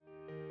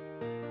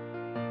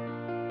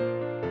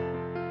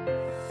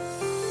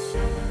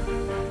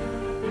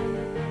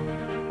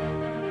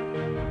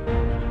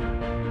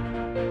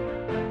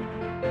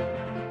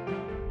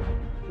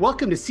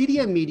Welcome to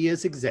CDM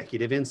Media's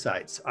Executive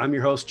Insights. I'm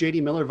your host,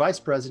 JD Miller, Vice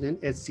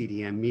President at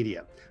CDM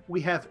Media. We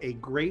have a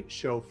great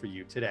show for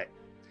you today.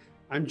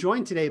 I'm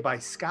joined today by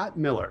Scott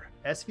Miller,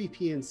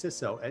 SVP and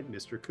CISO at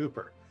Mr.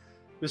 Cooper.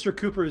 Mr.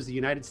 Cooper is the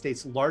United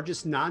States'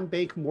 largest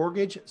non-bank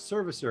mortgage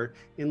servicer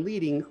and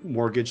leading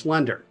mortgage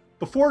lender.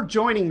 Before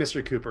joining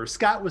Mr. Cooper,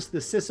 Scott was the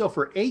CISO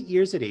for 8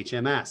 years at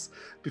HMS.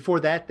 Before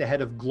that, the head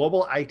of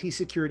global IT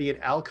security at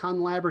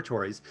Alcon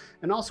Laboratories,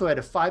 and also had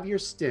a 5-year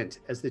stint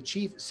as the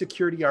chief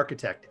security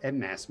architect at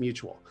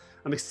MassMutual.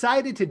 I'm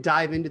excited to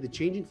dive into the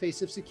changing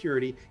face of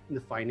security in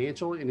the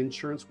financial and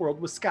insurance world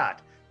with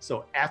Scott.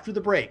 So after the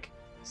break,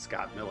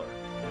 Scott Miller.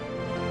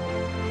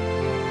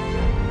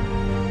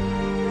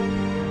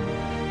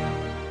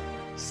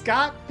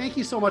 Scott, thank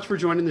you so much for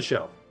joining the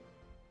show.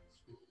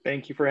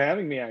 Thank you for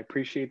having me. I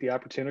appreciate the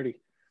opportunity.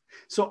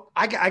 So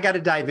I got to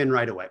dive in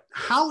right away.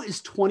 How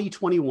is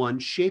 2021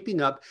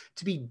 shaping up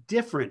to be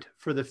different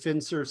for the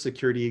FinServ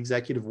security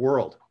executive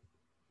world?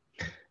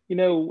 You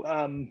know,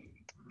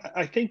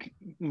 I think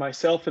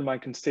myself and my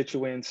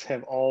constituents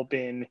have all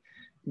been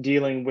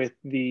dealing with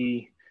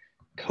the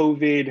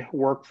COVID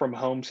work from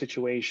home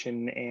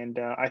situation. And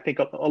I think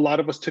a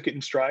lot of us took it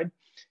in stride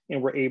and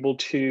were able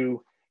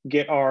to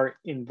get our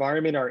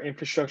environment, our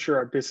infrastructure,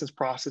 our business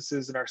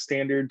processes, and our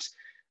standards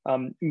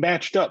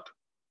matched up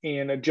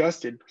and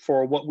adjusted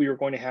for what we were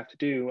going to have to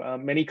do.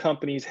 Many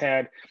companies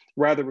had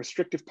rather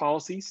restrictive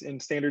policies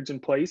and standards in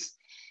place,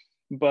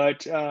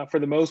 but for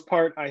the most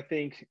part, I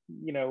think,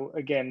 you know,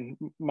 again,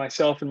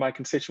 myself and my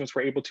constituents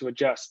were able to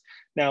adjust.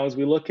 Now, as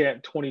we look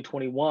at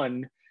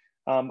 2021,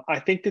 I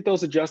think that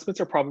those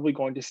adjustments are probably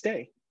going to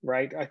stay,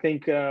 right? I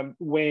think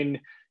when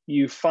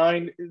you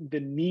find the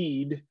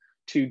need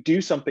to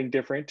do something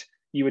different,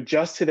 you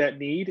adjust to that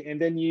need, and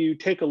then you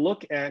take a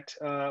look at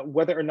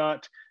whether or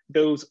not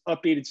those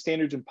updated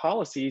standards and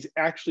policies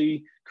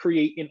actually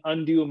create an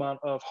undue amount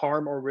of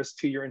harm or risk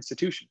to your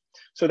institution.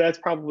 So that's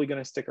probably going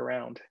to stick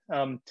around.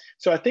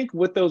 So I think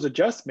with those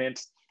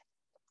adjustments,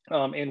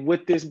 and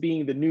with this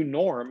being the new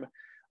norm,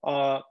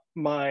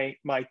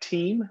 my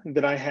team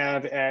that I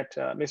have at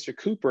Mr.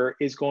 Cooper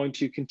is going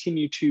to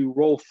continue to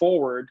roll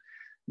forward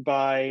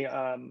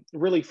by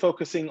really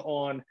focusing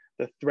on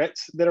the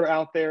threats that are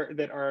out there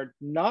that are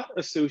not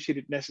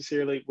associated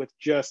necessarily with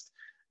just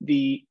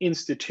the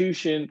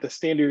institution, the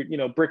standard, you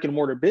know, brick and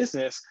mortar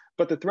business,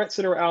 but the threats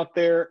that are out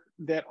there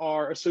that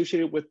are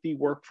associated with the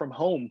work from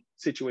home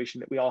situation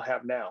that we all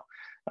have now.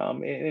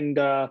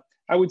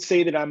 I would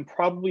say that I'm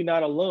probably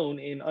not alone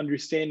in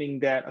understanding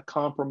that a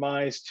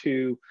compromise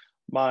to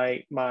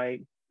my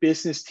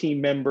business team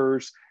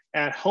members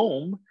at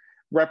home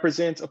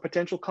represents a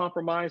potential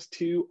compromise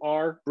to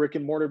our brick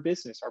and mortar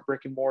business, our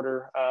brick and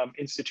mortar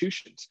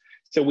institutions.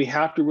 So we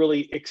have to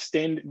really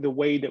extend the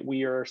way that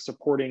we are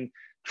supporting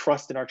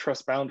trust and our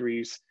trust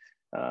boundaries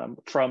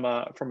from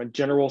a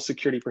general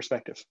security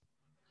perspective.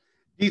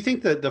 Do you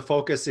think that the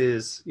focus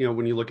is, you know,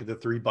 when you look at the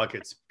three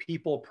buckets,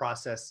 people,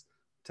 process,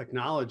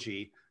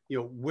 technology, you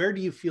know, where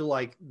do you feel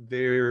like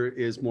there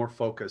is more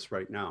focus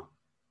right now?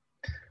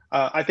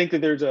 I think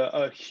that there's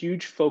a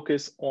huge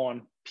focus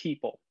on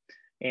people.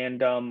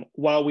 And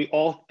while we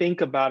all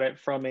think about it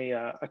from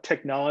a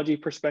technology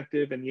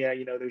perspective, and yeah,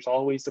 you know, there's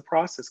always the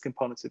process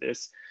components of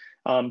this,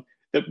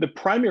 the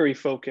primary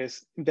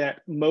focus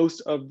that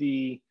most of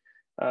the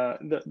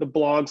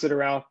blogs that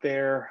are out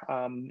there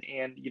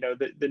and, you know,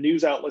 the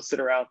news outlets that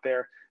are out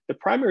there, the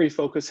primary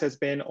focus has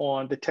been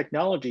on the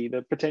technology,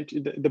 the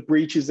potential, the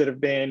breaches that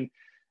have been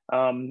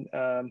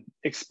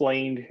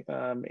explained,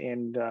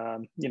 and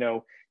you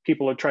know,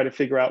 people are trying to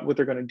figure out what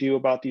they're going to do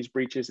about these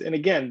breaches. And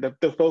again,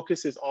 the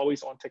focus is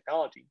always on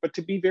technology. But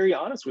to be very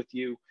honest with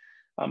you,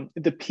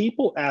 the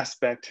people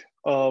aspect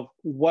of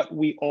what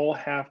we all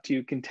have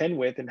to contend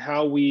with and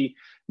how we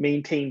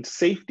maintain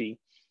safety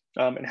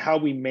and how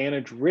we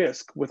manage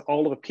risk with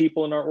all of the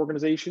people in our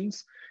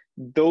organizations,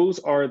 those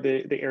are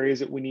the areas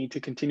that we need to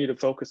continue to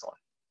focus on.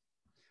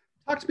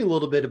 Talk to me a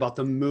little bit about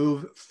the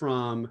move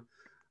from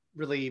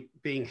really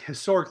being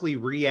historically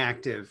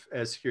reactive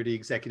as security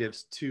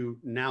executives to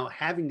now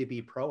having to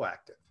be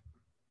proactive.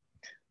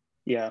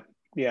 Yeah.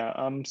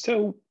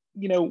 So,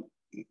 you know,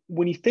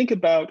 when you think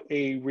about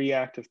a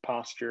reactive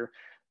posture,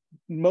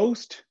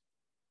 most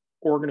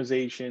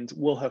organizations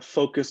will have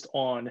focused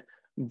on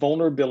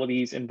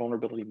vulnerabilities and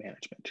vulnerability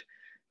management.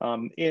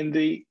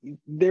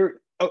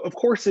 Of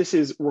course, this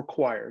is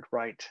required,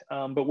 right?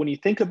 But when you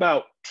think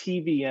about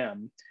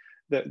TVM,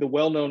 the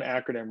well-known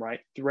acronym, right?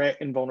 Threat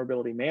and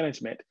vulnerability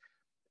management,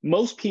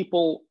 most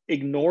people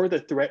ignore the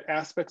threat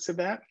aspects of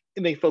that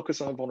and they focus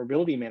on the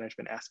vulnerability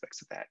management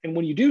aspects of that. And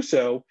when you do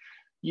so,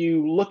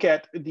 you look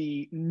at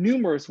the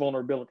numerous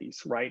vulnerabilities,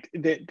 right?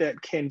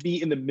 That can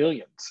be in the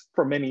millions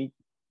for many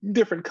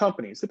different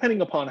companies,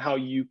 depending upon how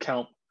you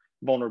count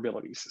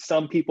vulnerabilities.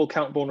 Some people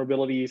count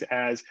vulnerabilities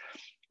as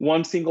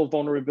one single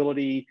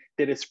vulnerability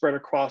that is spread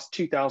across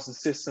 2,000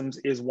 systems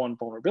is one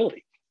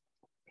vulnerability.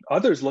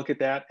 Others look at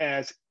that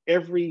as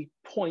every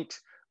point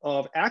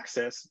of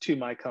access to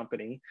my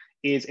company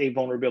is a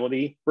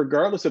vulnerability,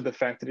 regardless of the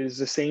fact that it is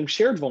the same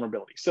shared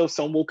vulnerability. So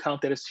some will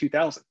count that as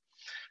 2,000.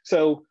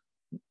 So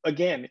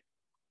again,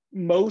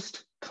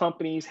 most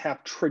companies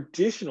have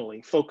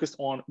traditionally focused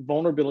on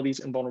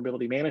vulnerabilities and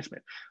vulnerability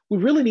management. We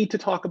really need to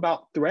talk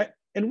about threat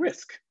and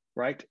risk,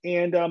 right?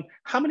 And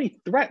how many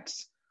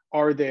threats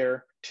are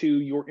there to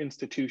your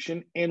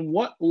institution, and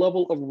what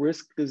level of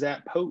risk does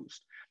that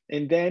pose?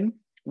 And then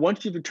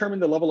once you've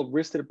determined the level of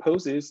risk that it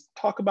poses,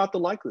 talk about the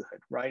likelihood,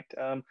 right?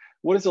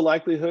 What is the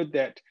likelihood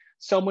that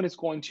someone is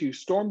going to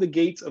storm the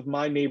gates of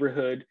my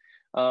neighborhood,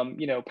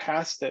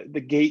 past the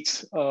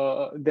gates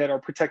that are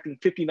protecting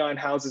 59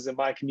 houses in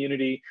my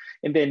community,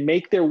 and then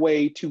make their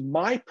way to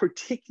my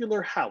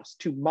particular house,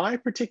 to my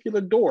particular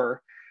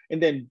door,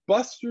 and then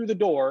bust through the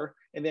door,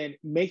 and then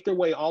make their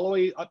way all the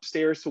way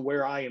upstairs to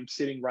where I am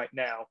sitting right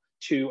now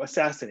to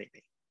assassinate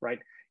me, right?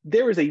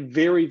 There is a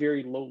very,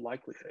 very low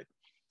likelihood.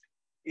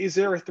 Is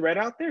there a threat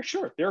out there?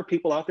 Sure, there are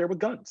people out there with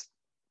guns.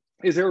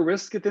 Is there a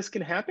risk that this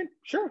can happen?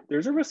 Sure,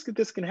 there's a risk that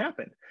this can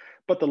happen,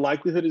 but the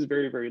likelihood is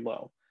very, very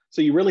low.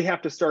 So you really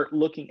have to start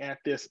looking at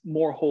this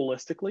more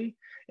holistically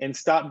and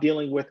stop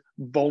dealing with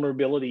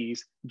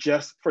vulnerabilities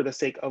just for the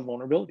sake of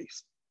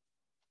vulnerabilities.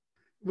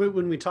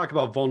 When we talk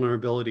about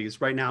vulnerabilities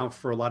right now,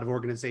 for a lot of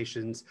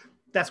organizations,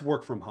 that's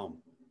work from home,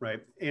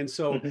 right? And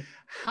so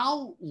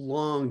how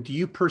long do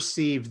you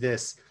perceive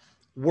this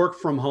work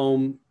from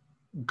home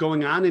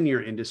going on in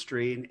your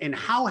industry, and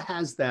how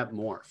has that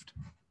morphed?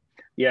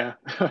 Yeah.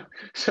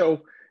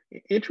 So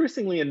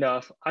interestingly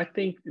enough, I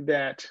think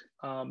that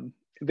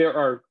there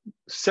are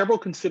several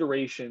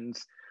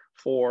considerations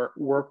for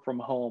work from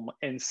home,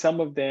 and some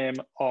of them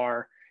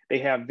they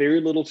have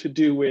very little to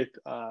do with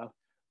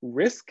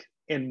risk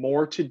and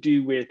more to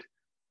do with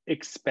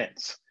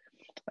expense.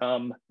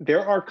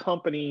 There are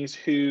companies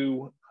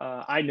who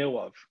I know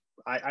of,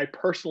 I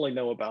personally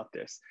know about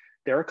this.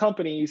 There are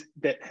companies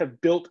that have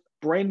built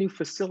brand new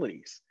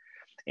facilities,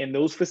 and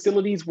those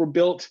facilities were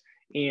built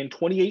in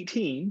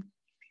 2018.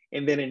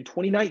 And then in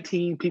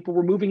 2019, people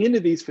were moving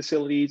into these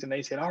facilities and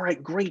they said, all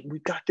right, great,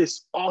 we've got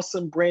this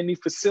awesome brand new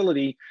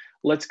facility.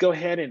 Let's go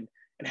ahead and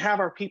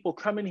have our people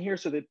come in here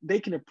so that they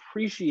can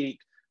appreciate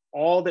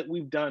all that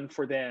we've done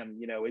for them.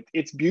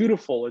 It's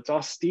beautiful, it's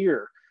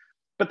austere.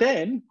 But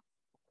then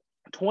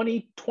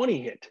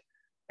 2020 hit,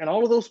 and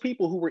all of those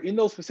people who were in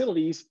those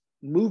facilities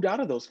moved out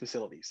of those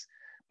facilities.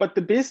 But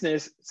the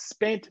business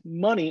spent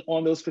money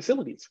on those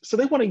facilities. So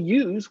they want to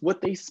use what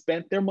they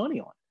spent their money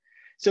on.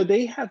 So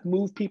they have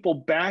moved people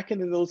back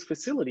into those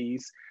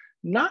facilities,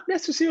 not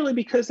necessarily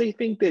because they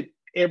think that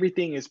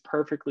everything is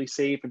perfectly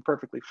safe and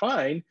perfectly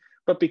fine,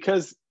 but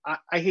because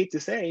I hate to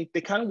say,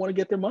 they kind of want to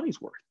get their money's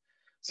worth.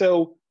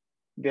 So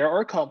there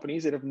are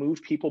companies that have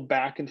moved people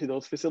back into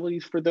those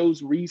facilities for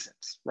those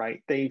reasons,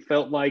 right? They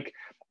felt like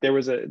there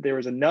was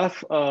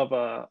enough of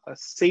a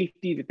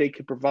safety that they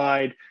could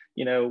provide,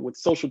 with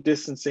social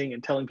distancing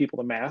and telling people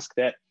to mask,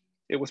 that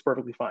it was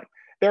perfectly fine.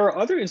 There are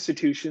other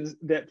institutions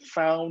that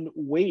found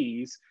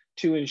ways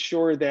to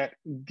ensure that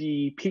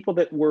the people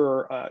that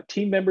were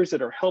team members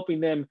that are helping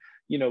them,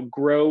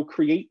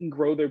 create and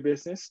grow their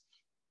business,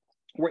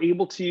 were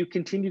able to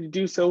continue to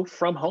do so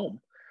from home.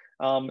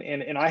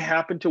 And I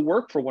happened to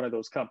work for one of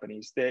those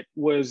companies that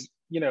was,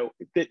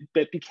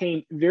 that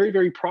became very,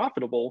 very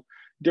profitable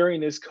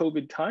during this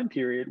COVID time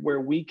period, where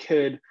we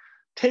could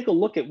take a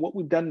look at what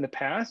we've done in the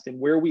past and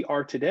where we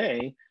are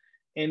today,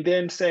 and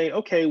then say,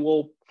 okay,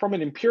 well, from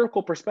an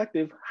empirical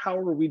perspective, how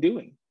are we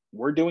doing?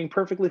 We're doing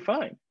perfectly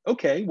fine.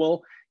 Okay,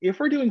 well, if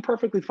we're doing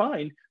perfectly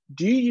fine,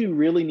 do you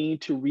really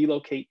need to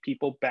relocate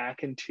people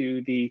back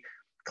into the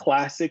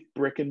classic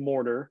brick and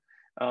mortar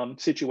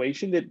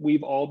situation that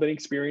we've all been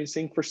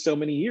experiencing for so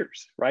many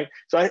years, right?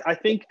 So I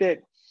think that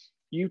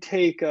you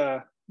take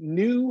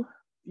new,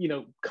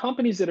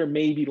 companies that are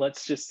maybe,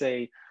 let's just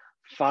say,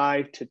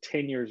 5 to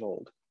 10 years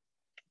old,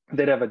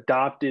 that have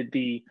adopted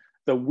the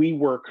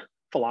WeWork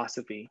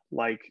philosophy.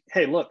 Like,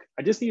 hey, look,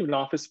 I just need an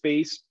office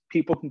space.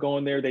 People can go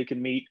in there, they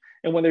can meet.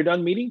 And when they're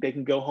done meeting, they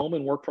can go home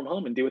and work from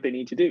home and do what they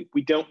need to do.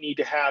 We don't need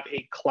to have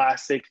a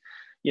classic,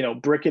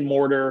 brick and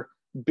mortar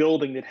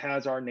building that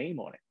has our name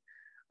on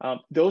it.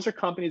 Those are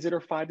companies that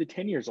are 5 to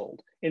 10 years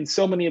old. And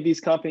so many of these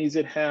companies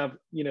that have,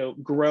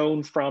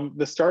 grown from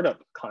the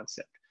startup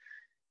concept.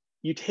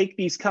 You take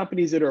these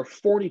companies that are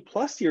 40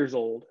 plus years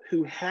old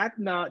who have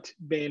not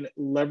been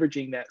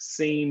leveraging that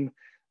same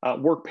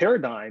work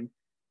paradigm,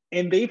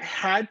 and they've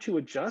had to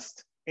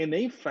adjust, and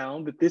they've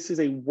found that this is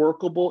a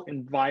workable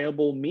and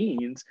viable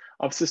means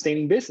of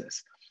sustaining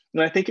business.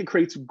 And I think it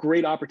creates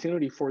great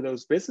opportunity for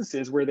those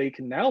businesses, where they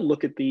can now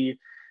look at the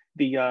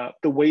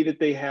way that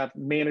they have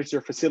managed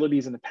their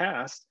facilities in the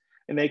past,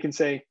 and they can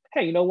say,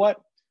 hey, you know what?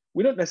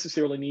 We don't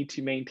necessarily need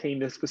to maintain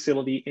this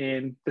facility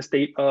in the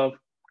state of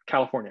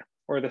California,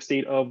 or the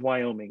state of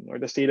Wyoming, or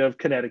the state of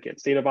Connecticut,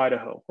 state of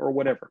Idaho, or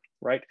whatever,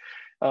 right?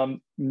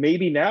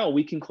 Maybe now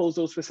we can close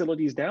those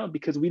facilities down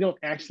because we don't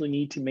actually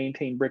need to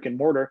maintain brick and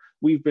mortar.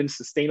 We've been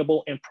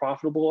sustainable and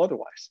profitable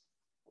otherwise.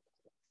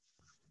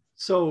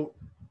 So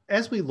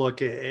As we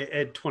look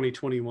at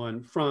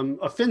 2021 from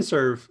a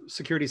FinServ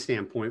security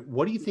standpoint,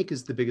 what do you think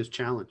is the biggest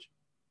challenge?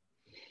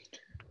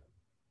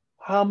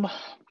 Um,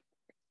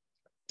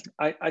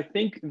 I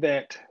think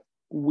that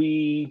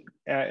we,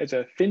 as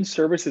a fin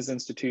services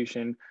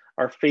institution,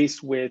 are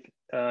faced with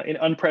an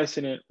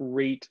unprecedented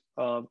rate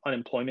of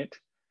unemployment,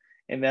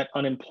 and that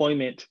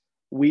unemployment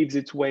weaves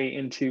its way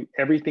into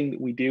everything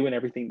that we do and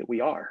everything that we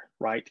are,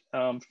 right?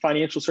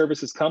 Financial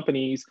services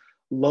companies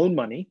loan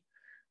money,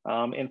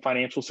 and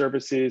financial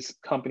services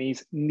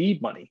companies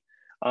need money.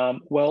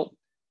 Well,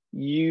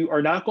 you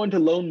are not going to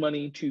loan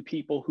money to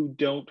people who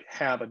don't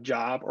have a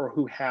job or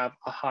who have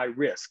a high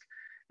risk.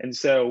 And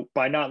so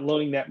by not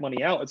loaning that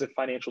money out as a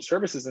financial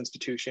services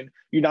institution,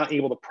 you're not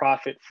able to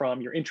profit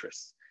from your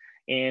interests.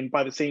 And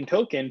by the same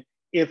token,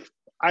 if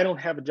I don't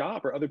have a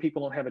job or other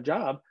people don't have a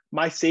job,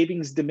 my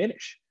savings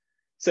diminish.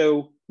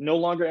 So no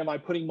longer am I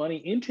putting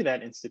money into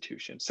that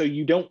institution. So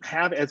you don't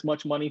have as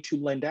much money to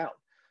lend out.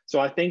 So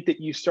I think that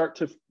you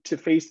start to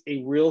face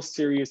a real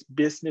serious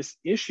business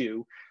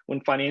issue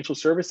when financial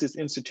services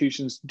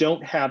institutions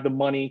don't have the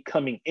money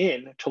coming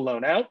in to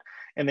loan out,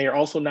 and they are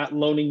also not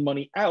loaning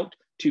money out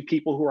to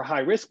people who are high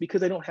risk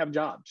because they don't have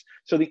jobs.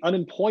 So the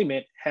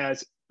unemployment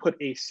has put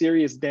a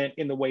serious dent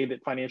in the way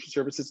that financial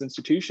services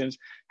institutions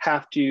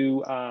have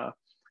to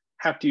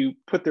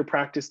put their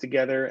practice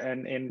together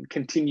and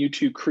continue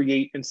to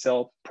create and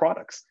sell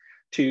products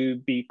to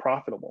be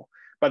profitable.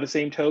 By the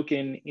same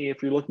token,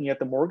 if you're looking at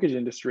the mortgage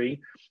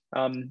industry,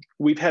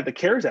 we've had the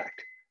CARES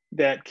Act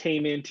that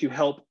came in to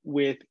help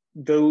with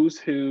those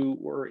who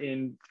were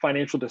in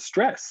financial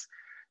distress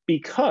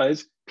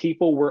because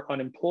people were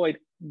unemployed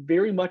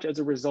very much as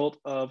a result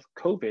of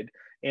COVID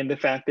and the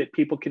fact that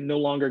people can no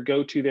longer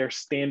go to their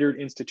standard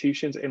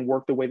institutions and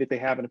work the way that they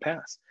have in the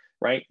past,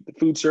 right? The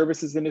food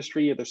services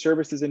industry or the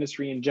services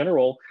industry in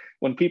general,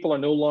 when people are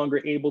no longer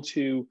able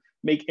to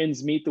make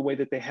ends meet the way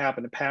that they have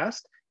in the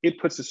past, it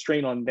puts a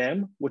strain on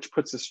them, which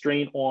puts a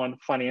strain on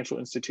financial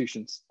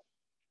institutions.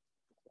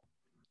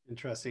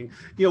 Interesting.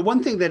 You know,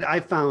 one thing that I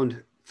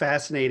found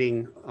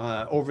fascinating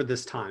over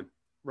this time,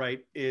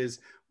 right, is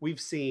we've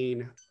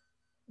seen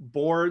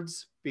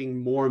boards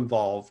being more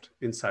involved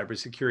in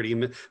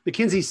cybersecurity.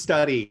 McKinsey's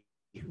study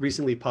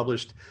recently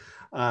published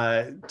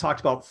talked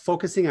about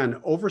focusing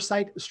on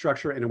oversight,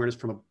 structure, and awareness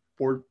from a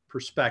board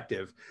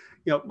perspective.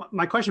 You know,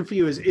 my question for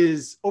you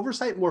is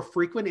oversight more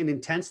frequent and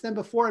intense than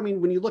before? I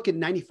mean, when you look at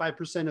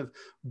 95% of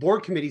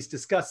board committees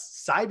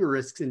discuss cyber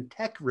risks and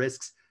tech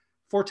risks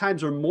 4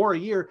 times or more a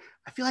year,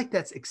 I feel like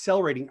that's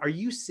accelerating. Are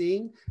you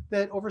seeing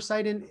that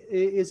oversight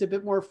is a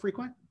bit more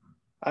frequent?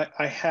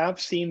 I have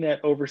seen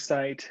that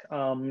oversight,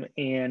 and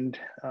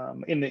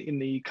in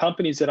the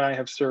companies that I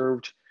have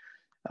served,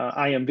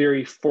 I am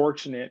very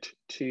fortunate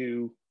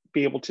to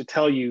be able to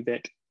tell you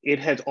that it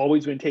has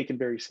always been taken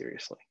very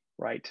seriously,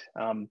 right?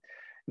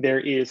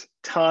 There is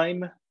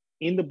time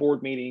in the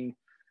board meeting,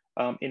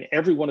 in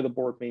every one of the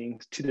board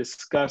meetings, to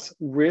discuss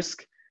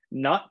risk,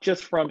 not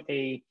just from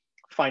a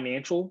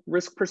financial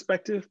risk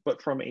perspective,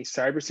 but from a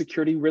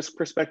cybersecurity risk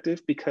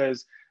perspective,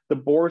 because the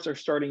boards are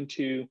starting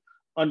to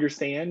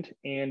understand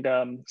and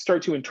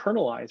start to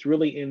internalize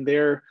really in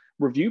their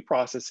review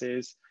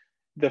processes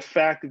the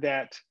fact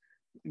that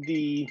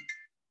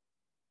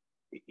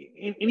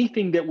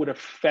anything that would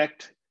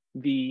affect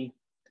the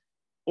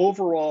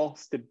overall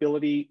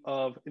stability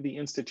of the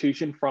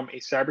institution from a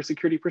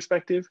cybersecurity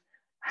perspective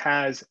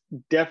has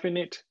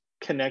definite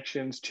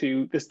connections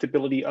to the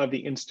stability of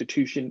the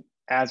institution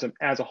as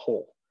a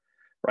whole,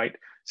 right?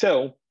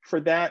 So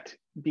for that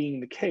being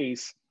the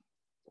case,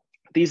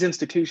 these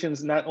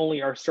institutions not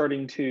only are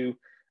starting to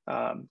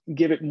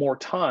give it more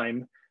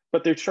time,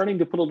 but they're starting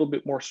to put a little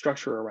bit more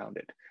structure around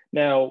it.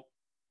 Now,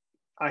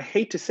 I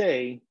hate to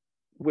say,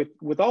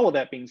 with all of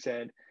that being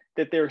said,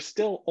 that there's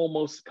still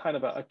almost kind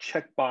of a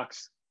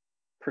checkbox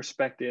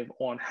perspective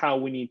on how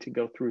we need to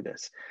go through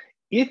this.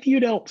 If you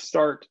don't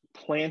start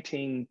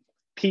planting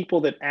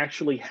people that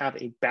actually have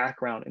a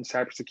background in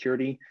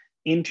cybersecurity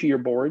into your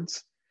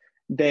boards,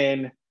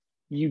 then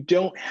you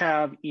don't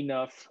have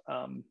enough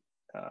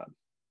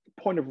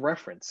point of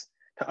reference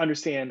to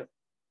understand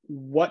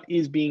what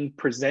is being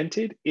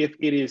presented if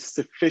it is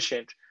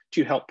sufficient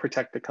to help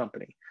protect the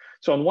company.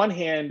 So on one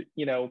hand,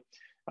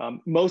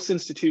 most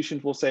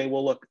institutions will say,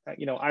 well, look,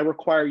 I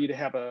require you to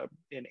have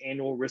an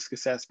annual risk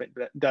assessment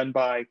done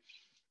by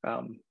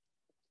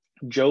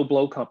Joe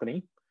Blow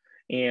Company,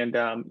 and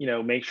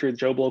make sure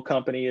Joe Blow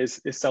Company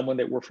is someone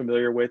that we're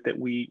familiar with, that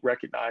we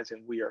recognize,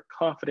 and we are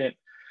confident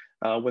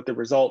with the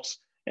results.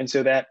 And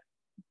so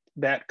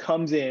that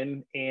comes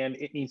in and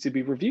it needs to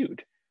be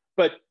reviewed.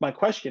 But my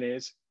question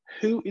is,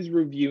 who is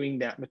reviewing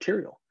that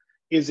material?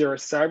 Is there a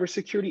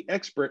cybersecurity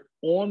expert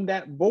on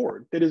that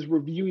board that is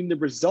reviewing the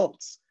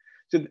results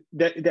so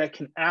that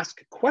can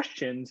ask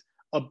questions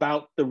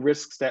about the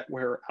risks that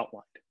were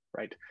outlined,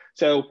 right?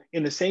 So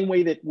in the same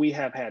way that we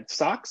have had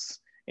SOX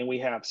and we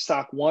have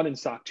SOC 1 and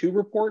SOC 2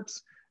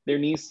 reports, there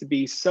needs to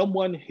be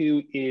someone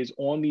who is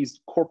on these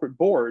corporate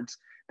boards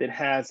that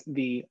has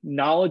the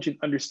knowledge and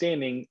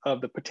understanding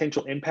of the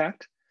potential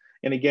impact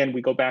And again,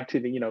 we go back to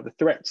the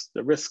threats,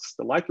 the risks,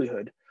 the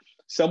likelihood.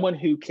 Someone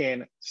who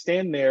can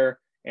stand there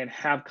and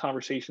have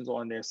conversations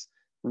on this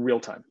real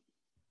time.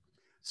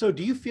 So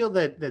do you feel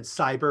that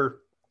cyber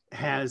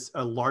has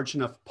a large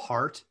enough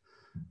part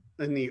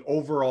in the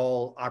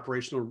overall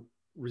operational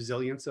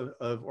resilience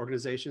of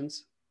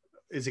organizations?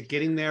 Is it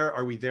getting there?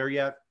 Are we there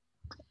yet?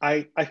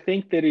 I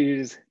think that it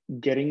is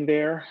getting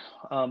there.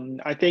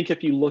 I think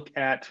if you look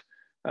at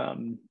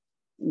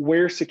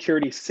where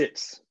security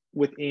sits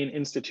within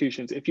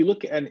institutions, if you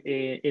look at an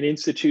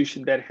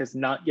institution that has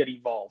not yet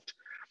evolved,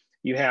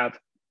 you have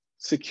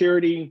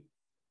security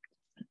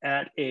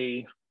at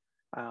a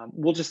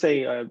we'll just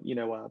say a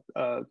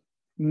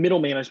middle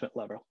management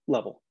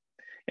level,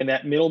 and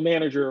that middle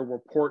manager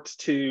reports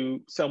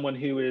to someone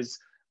who is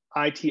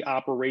IT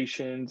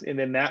operations, and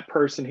then that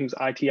person who's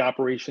IT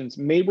operations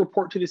may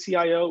report to the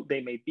CIO.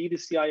 They may be the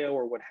CIO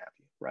or what have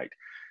you, right?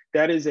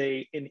 That is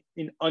an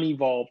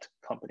unevolved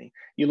company.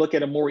 You look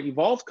at a more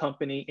evolved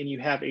company and you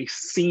have a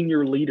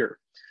senior leader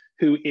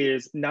who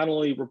is not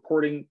only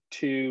reporting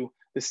to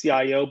the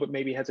CIO, but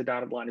maybe has a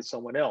dotted line to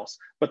someone else,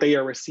 but they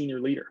are a senior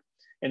leader.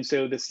 And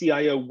so the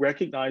CIO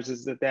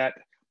recognizes that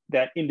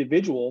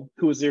individual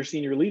who is their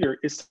senior leader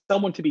is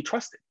someone to be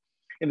trusted.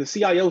 And the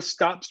CIO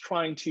stops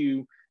trying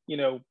to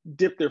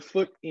dip their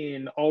foot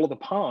in all of the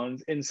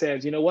ponds and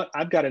says, you know what,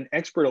 I've got an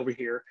expert over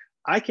here.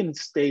 I can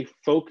stay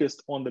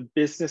focused on the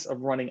business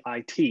of running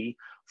IT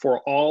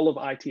for all of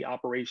IT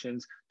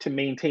operations to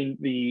maintain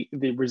the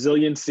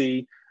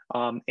resiliency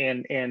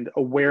and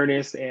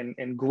awareness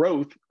and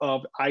growth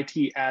of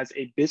IT as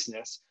a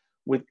business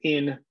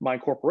within my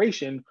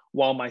corporation,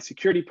 while my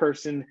security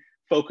person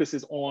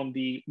focuses on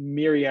the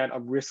myriad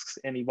of risks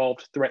and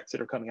evolved threats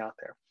that are coming out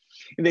there.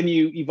 And then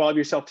you evolve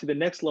yourself to the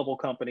next level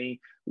company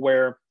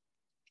where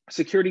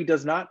security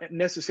does not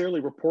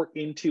necessarily report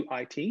into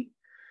IT,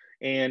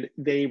 and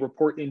they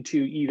report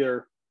into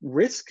either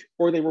risk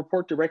or they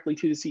report directly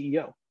to the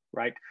CEO,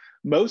 right?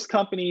 Most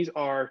companies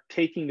are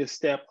taking the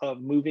step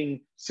of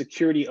moving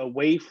security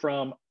away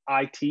from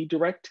IT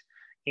direct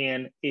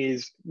and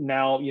is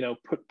now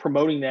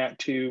promoting that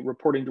to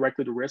reporting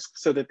directly to risk,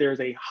 so that there's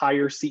a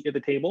higher seat at the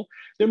table.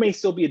 There may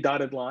still be a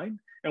dotted line,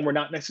 and we're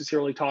not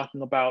necessarily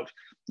talking about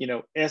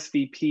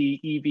SVP,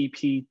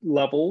 EVP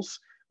levels,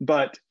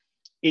 but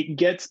it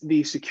gets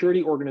the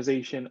security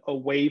organization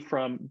away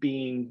from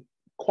being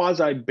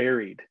quasi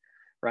buried,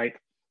 right?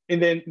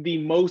 And then the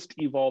most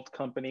evolved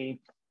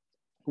company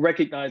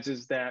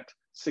recognizes that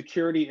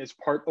security is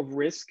part of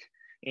risk,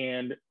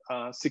 and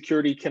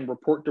security can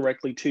report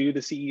directly to the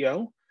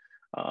CEO,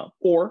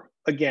 or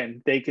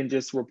again, they can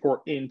just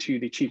report into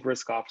the chief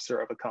risk officer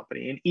of a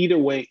company. And either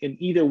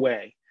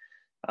way,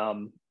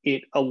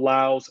 it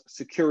allows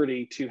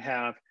security to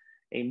have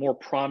a more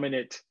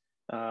prominent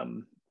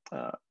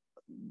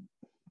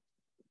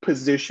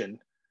position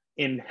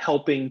in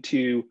helping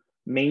to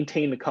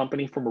maintain the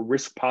company from a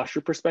risk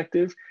posture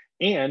perspective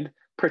and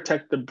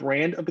protect the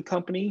brand of the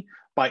company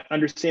by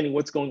understanding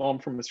what's going on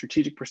from a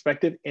strategic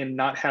perspective and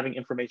not having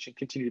information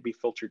continue to be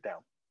filtered down.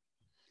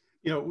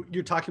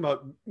 You're talking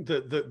about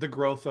the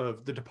growth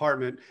of the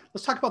department.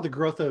 Let's talk about the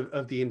growth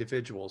of the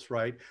individuals,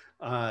 right?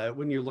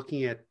 When you're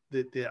looking at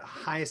the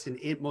highest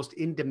and most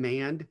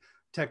in-demand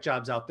tech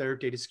jobs out there,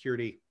 data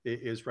security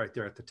is right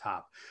there at the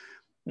top.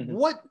 Mm-hmm.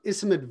 What is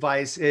some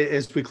advice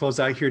as we close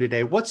out here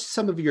today? What's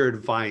some of your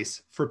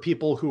advice for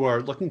people who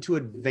are looking to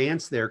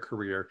advance their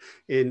career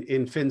in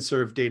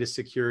FinServ data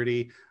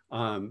security?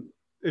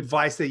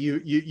 Advice that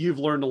you've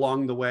learned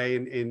along the way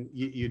and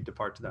you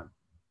depart to them?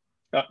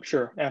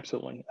 Sure,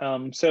 absolutely.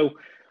 So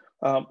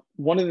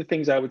one of the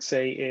things I would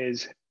say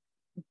is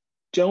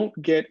don't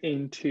get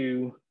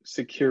into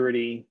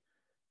security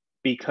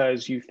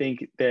because you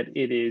think that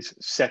it is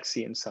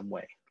sexy in some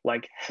way.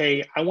 Like,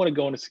 hey, I want to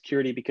go into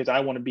security because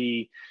I want to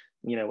be,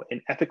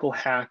 an ethical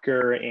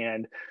hacker,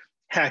 and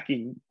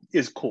hacking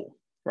is cool,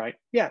 right?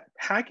 Yeah,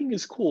 hacking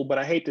is cool, but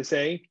I hate to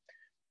say,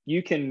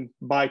 you can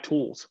buy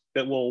tools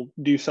that will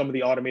do some of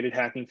the automated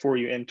hacking for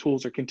you, and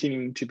tools are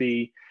continuing to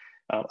be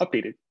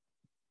updated.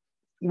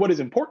 What is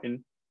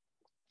important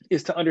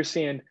is to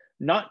understand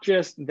not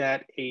just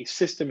that a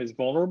system is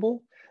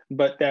vulnerable,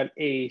 but that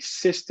a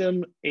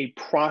system, a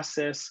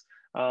process,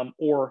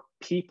 or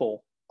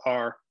people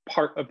are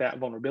part of that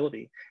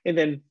vulnerability, and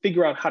then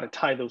figure out how to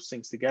tie those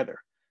things together,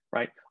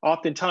 right?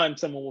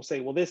 Oftentimes someone will say,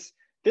 well, this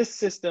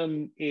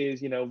system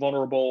is,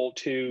 vulnerable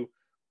to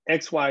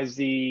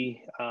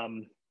XYZ,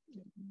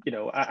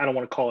 I don't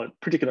want to call it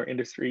particular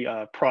industry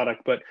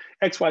product, but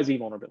XYZ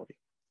vulnerability.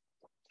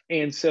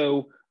 And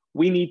so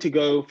we need to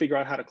go figure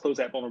out how to close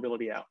that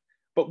vulnerability out.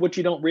 But what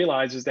you don't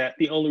realize is that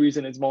the only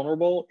reason it's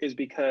vulnerable is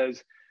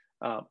because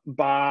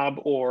Bob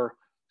or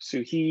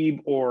Suhaib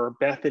or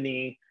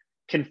Bethany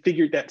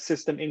configured that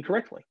system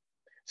incorrectly.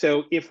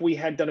 So if we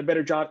had done a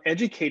better job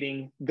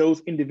educating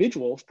those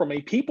individuals from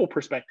a people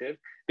perspective,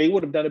 they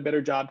would have done a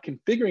better job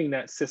configuring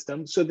that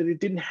system so that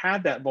it didn't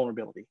have that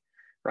vulnerability,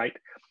 right?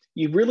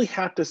 You really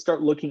have to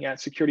start looking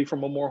at security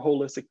from a more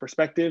holistic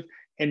perspective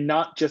and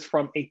not just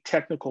from a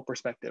technical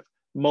perspective.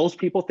 Most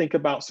people think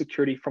about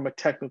security from a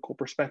technical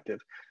perspective,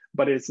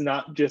 but it's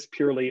not just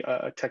purely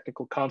a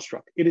technical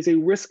construct. It is a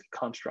risk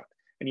construct.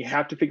 And you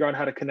have to figure out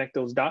how to connect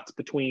those dots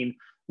between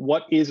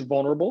what is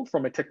vulnerable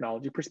from a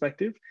technology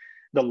perspective,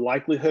 the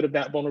likelihood of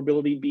that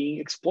vulnerability being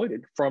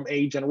exploited from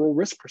a general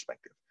risk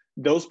perspective.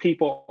 Those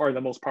people are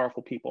the most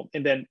powerful people.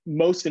 And then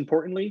most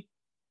importantly,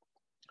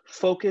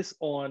 focus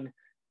on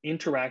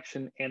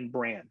interaction and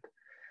brand.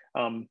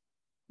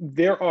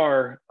 There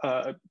are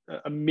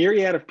a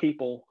myriad of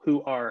people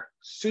who are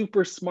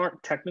super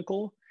smart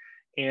technical,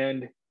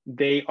 and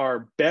they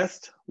are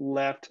best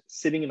left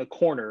sitting in a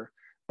corner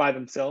by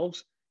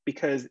themselves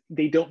because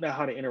they don't know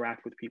how to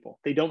interact with people.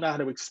 They don't know how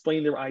to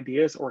explain their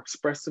ideas or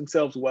express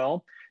themselves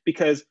well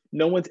because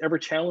no one's ever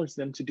challenged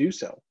them to do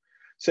so.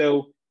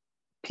 So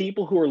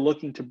people who are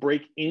looking to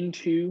break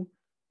into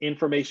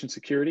information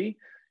security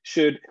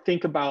should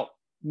think about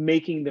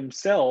making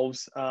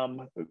themselves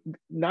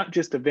not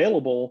just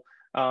available,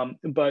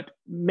 but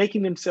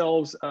making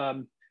themselves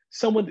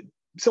someone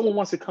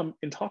wants to come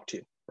and talk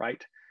to,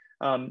 right?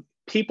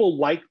 People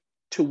like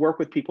to work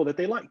with people that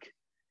they like.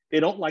 They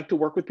don't like to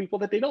work with people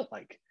that they don't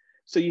like.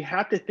 So you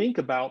have to think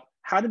about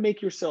how to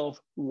make yourself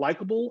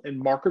likable and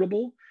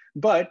marketable,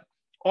 but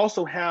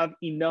also have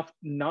enough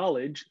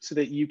knowledge so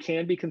that you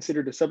can be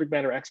considered a subject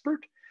matter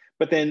expert,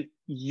 but then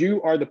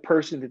you are the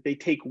person that they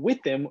take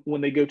with them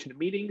when they go to the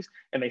meetings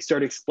and they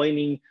start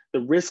explaining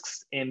the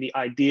risks and the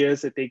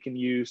ideas that they can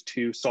use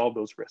to solve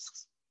those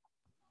risks.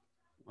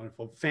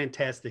 Wonderful.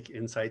 Fantastic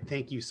insight.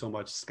 Thank you so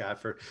much, Scott,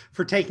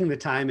 for taking the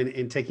time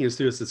and taking us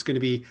through this. It's going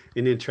to be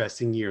an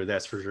interesting year,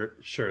 that's for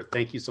sure.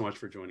 Thank you so much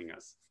for joining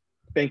us.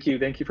 Thank you.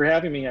 Thank you for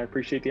having me. I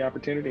appreciate the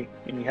opportunity,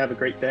 and you have a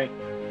great day.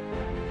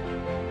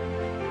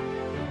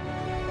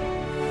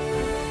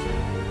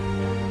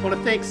 I want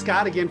to thank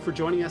Scott again for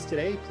joining us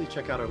today. Please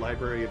check out our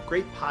library of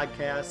great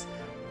podcasts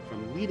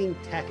from leading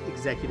tech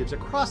executives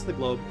across the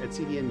globe at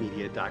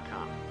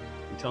cdmmedia.com.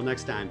 Until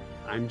next time,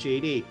 I'm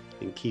JD,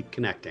 and keep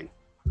connecting.